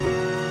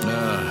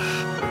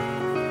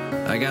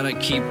I gotta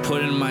keep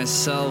putting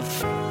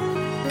myself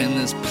in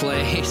this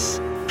place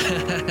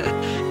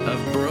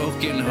of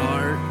broken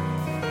heart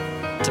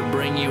to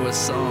bring you a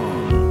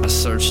song. I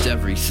searched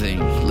everything,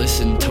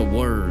 listened to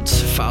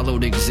words,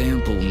 followed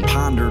example and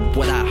pondered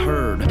what I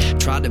heard.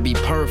 Tried to be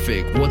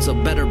perfect, what's a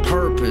better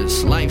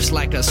purpose? Life's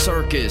like a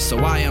circus, so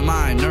why am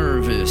I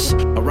nervous?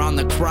 Around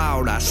the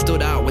crowd I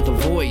stood out with a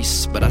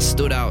voice, but I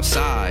stood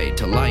outside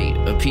to light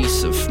a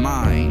piece of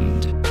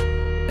mind.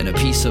 And a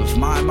piece of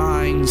my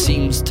mind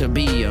seems to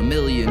be a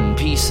million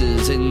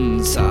pieces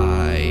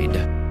inside.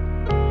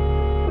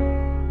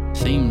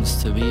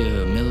 Seems to be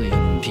a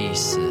million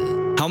pieces.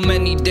 How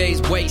many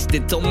days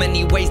wasted, so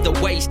many ways to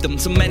waste them.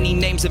 So many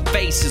names and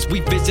faces,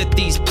 we visit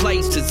these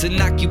places and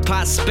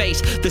occupy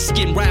space. The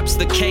skin wraps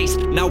the case,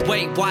 now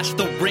wait, watch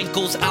the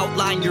wrinkles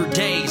outline your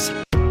days.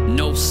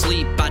 No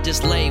sleep, I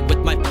just lay with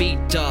my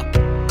feet up.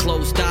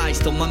 Closed eyes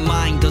so my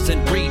mind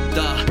doesn't read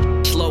the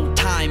slow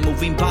time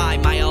moving by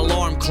my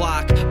alarm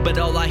clock. But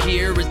all I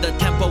hear is the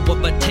tempo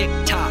of a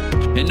tick-tock.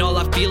 And all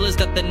I feel is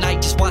that the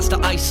night just wants to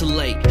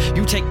isolate.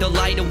 You take the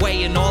light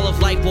away and all of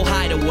life will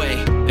hide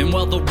away. And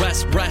while the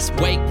rest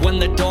wake when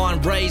the dawn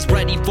rays,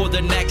 ready for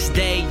the next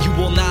day, you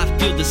will not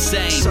feel the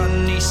same.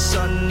 Sunny,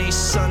 sunny,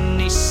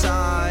 sunny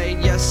side.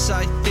 Yes,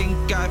 I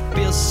think I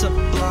feel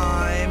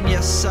sublime.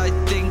 Yes, I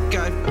think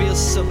I feel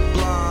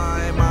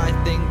sublime. I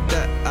think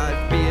that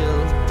I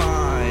feel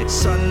fine.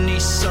 Sunny,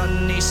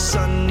 sunny,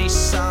 sunny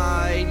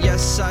side.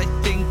 Yes, I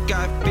think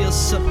I feel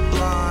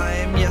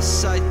sublime.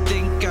 Yes, I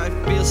think I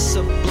feel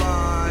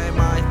sublime.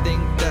 I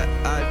think that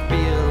I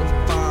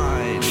feel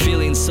fine.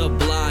 Feeling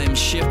sublime,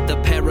 shift the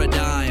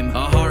paradigm.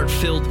 A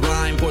heart-filled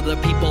rhyme for the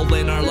people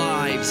in our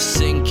lives.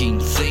 Sinking,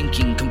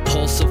 thinking,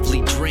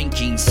 compulsively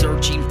drinking,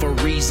 searching for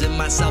reason,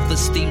 my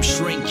self-esteem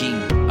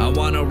shrinking. I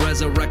wanna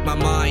resurrect my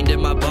mind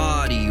and my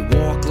body,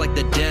 walk like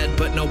the dead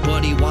but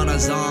nobody want a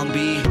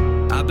zombie.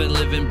 I've been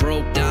living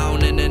broke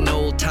down in an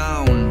old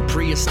town.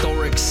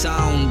 Prehistoric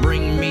sound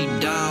bring me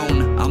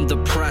down. I'm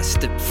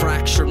depressed, it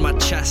fractured my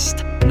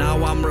chest.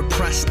 Now I'm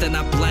repressed and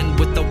I blend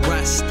with the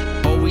rest.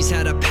 Always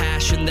had a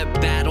passion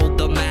that battled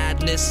the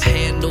madness,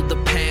 handled the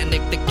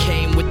panic that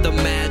came with the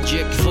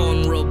magic.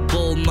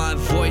 Vulnerable, my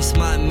voice,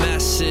 my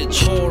message.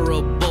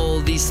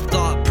 Horrible, these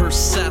thought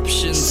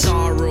perceptions.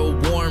 Sorrow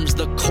warms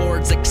the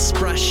chord's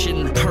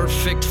expression.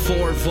 Perfect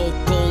for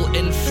vocal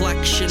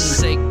inflection.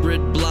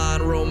 Sacred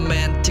blonde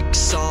romantic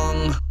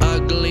song.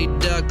 Ugly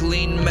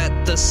duckling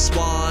met the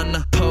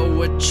swan.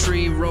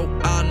 Poetry wrote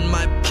on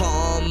my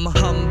palm.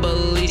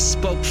 Humbly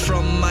spoke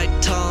from my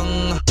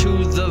tongue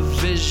to the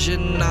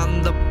vision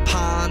on the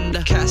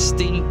pond.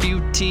 Casting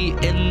beauty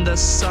in the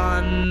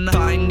sun.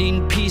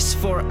 Finding peace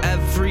for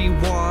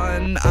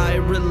everyone. I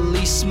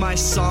release my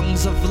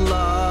songs of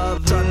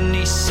love.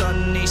 Sunny,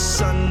 sunny,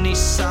 sunny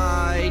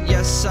side.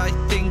 Yes, I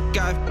think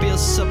I feel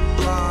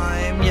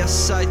sublime.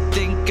 Yes, I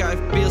think I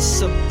feel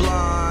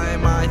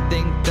sublime. I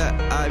think